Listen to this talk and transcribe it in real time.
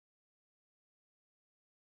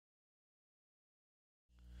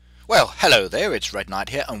Well, hello there, it's Red Knight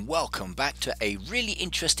here and welcome back to a really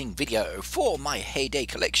interesting video for my Heyday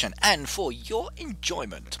collection and for your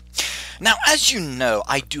enjoyment. Now, as you know,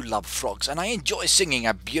 I do love frogs and I enjoy singing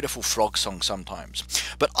a beautiful frog song sometimes.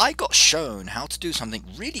 But I got shown how to do something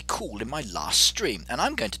really cool in my last stream and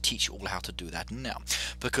I'm going to teach you all how to do that now.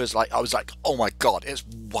 Because I was like, oh my god, it's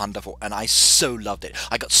wonderful and I so loved it.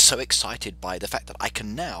 I got so excited by the fact that I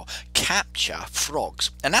can now capture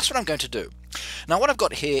frogs and that's what I'm going to do. Now what I've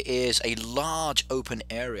got here is a large open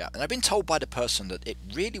area and I've been told by the person that it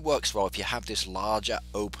really works well if you have this larger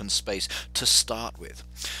open space to start with.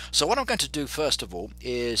 So what I'm going to do first of all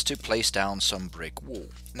is to place down some brick wall.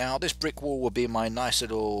 Now this brick wall will be my nice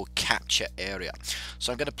little capture area.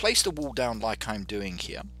 So I'm going to place the wall down like I'm doing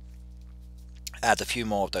here. Add a few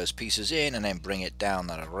more of those pieces in and then bring it down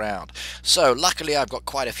and around. So luckily I've got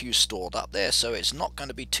quite a few stored up there, so it's not going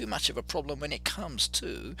to be too much of a problem when it comes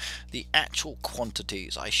to the actual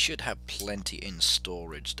quantities. I should have plenty in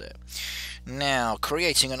storage there. Now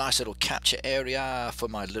creating a nice little capture area for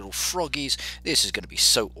my little froggies. This is going to be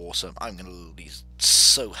so awesome. I'm going to be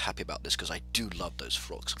so happy about this because I do love those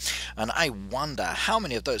frogs. And I wonder how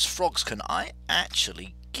many of those frogs can I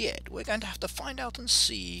actually get. We're going to have to find out and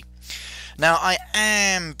see. Now I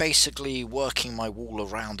am basically working my wall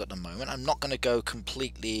around at the moment. I'm not going to go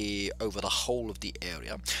completely over the whole of the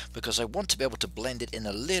area because I want to be able to blend it in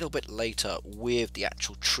a little bit later with the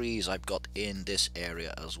actual trees I've got in this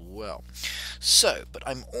area as well. So, but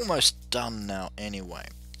I'm almost done now anyway.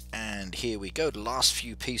 And here we go, the last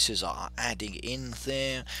few pieces are adding in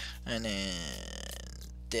there, and then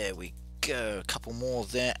there we go, a couple more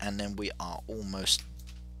there, and then we are almost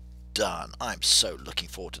done. I'm so looking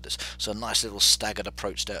forward to this. So a nice little staggered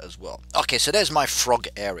approach there as well. Okay, so there's my frog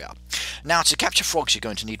area. Now to capture frogs you're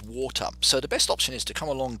going to need water. So the best option is to come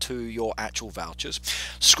along to your actual vouchers,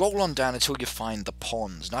 scroll on down until you find the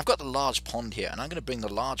ponds. Now I've got the large pond here and I'm going to bring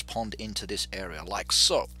the large pond into this area like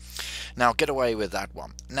so. Now get away with that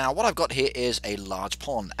one. Now what I've got here is a large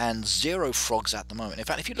pond and 0 frogs at the moment. In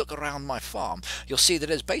fact, if you look around my farm you'll see that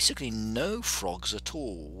there's basically no frogs at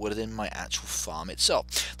all within my actual farm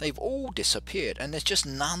itself. They've all disappeared and there's just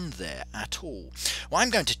none there at all. Well,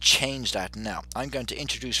 I'm going to change that now. I'm going to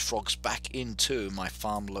introduce frogs back into my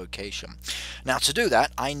farm location. Now to do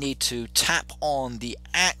that I need to tap on the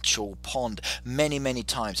actual pond many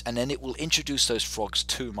times and then it will introduce those frogs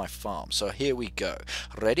to my farm. So here we go.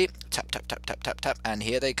 Ready? Tap tap tap tap tap tap and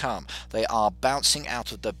here they come. They are bouncing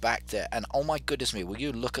out of the back there and oh my goodness me, will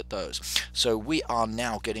you look at those. So we are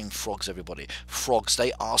now getting frogs, everybody. Frogs,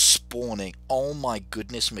 they are spawning. Oh my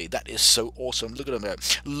goodness me, that is so awesome. Look at them go.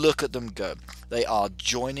 Look at them go. They are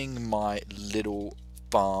joining my little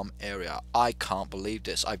farm area. I can't believe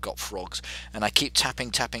this. I've got frogs and I keep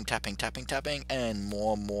tapping and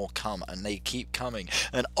more come and they keep coming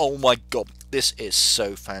and oh my god, this is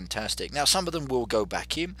so fantastic. Now some of them will go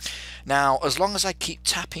back in. Now as long as I keep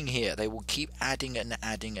tapping here they will keep adding and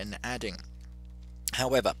adding and adding.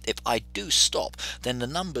 However, if I do stop, then the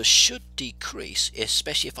numbers should decrease,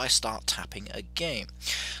 especially if I start tapping again.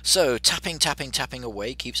 So tapping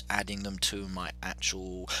away keeps adding them to my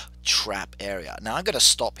actual trap area. Now I'm going to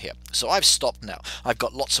stop here. So I've stopped now. I've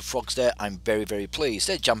got lots of frogs there. I'm very pleased.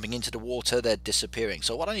 They're jumping into the water. They're disappearing.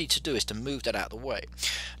 So what I need to do is to move that out of the way.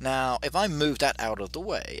 Now if I move that out of the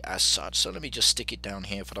way as such, so let me just stick it down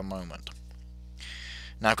here for the moment.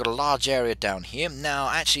 Now I've got a large area down here.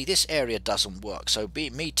 Now actually this area doesn't work, so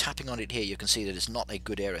me tapping on it here you can see that it's not a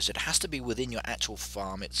good area, so it has to be within your actual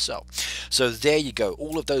farm itself. So there you go,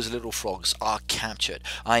 all of those little frogs are captured.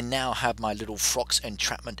 I now have my little frogs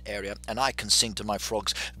entrapment area and I can sing to my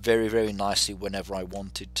frogs very nicely whenever I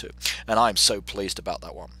wanted to, and I'm so pleased about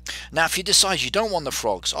that one. Now if you decide you don't want the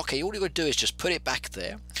frogs, okay, all you got to do is just put it back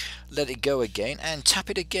there, let it go again and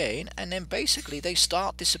tap it again, and then basically they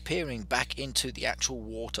start disappearing back into the actual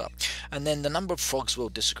water and then the number of frogs will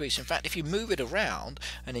decrease. In fact, if you move it around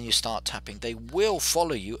and then you start tapping, they will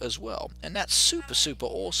follow you as well, and that's super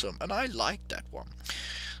awesome and I like that one.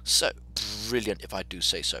 So brilliant if I do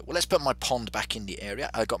say so. Well, let's put my pond back in the area.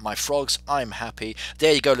 I got my frogs. I'm happy.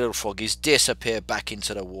 There you go, little froggies, disappear back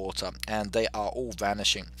into the water and they are all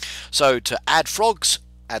vanishing. So to add frogs,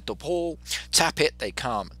 add the pool, tap it, they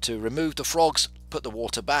come. To remove the frogs, put the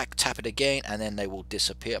water back, tap it again, and then they will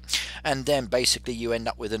disappear. And then basically you end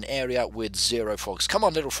up with an area with 0 frogs. Come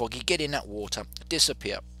on, little froggy, get in that water,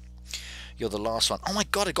 disappear. You're the last one. Oh my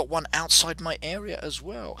god, I got one outside my area as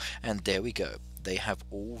well. And there we go. They have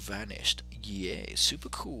all vanished. Yeah, super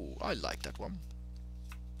cool. I like that one.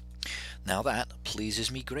 Now that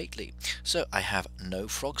pleases me greatly. So I have no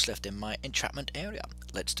frogs left in my entrapment area.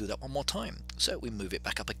 Let's do that one more time. So we move it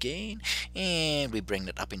back up again, and we bring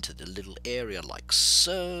it up into the little area like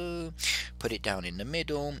so. Put it down in the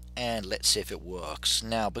middle, and let's see if it works.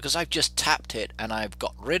 Now, because I've just tapped it and I've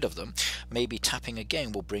got rid of them, maybe tapping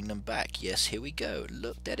again will bring them back. Yes, here we go.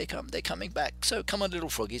 Look, there they come. They're coming back. So come on, little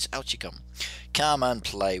froggies, out you come. Come and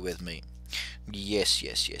play with me. Yes,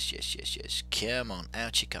 yes, yes, yes, yes, yes. Come on,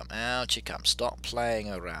 out you come, out you come. Stop playing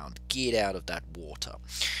around. Get out of that water.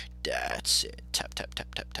 That's it. Tap, tap,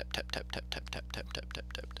 tap, tap, tap, tap, tap, tap, tap, tap, tap, tap,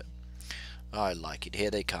 tap, tap, tap. I like it.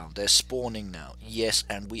 Here they come. They're spawning now. Yes,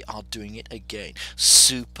 and we are doing it again.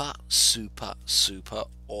 Super, super, super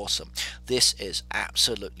awesome. This is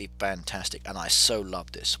absolutely fantastic, and I so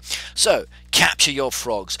love this. So, capture your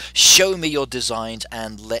frogs. Show me your designs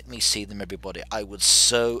and let me see them, everybody. I would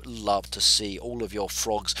so love to see all of your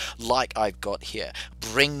frogs like I've got here.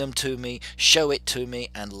 Bring them to me, show it to me,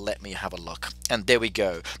 and let me have a look. And there we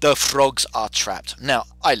go. The frogs are trapped. Now,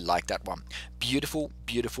 I like that one. Beautiful,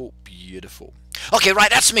 beautiful, beautiful. Okay, right,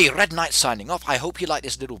 that's me, Red Knight, signing off. I hope you like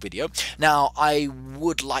this little video. Now, I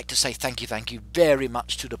would like to say thank you very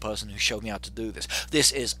much to the person who showed me how to do this.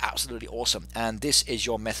 This is absolutely awesome, and this is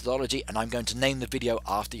your methodology, and I'm going to name the video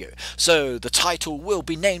after you. So, the title will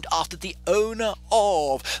be named after the owner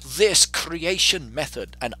of this creation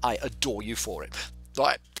method, and I adore you for it.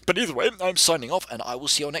 Right, but either way, I'm signing off, and I will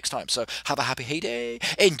see you next time. So, have a happy heyday,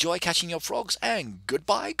 enjoy catching your frogs, and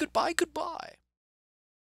goodbye, goodbye, goodbye.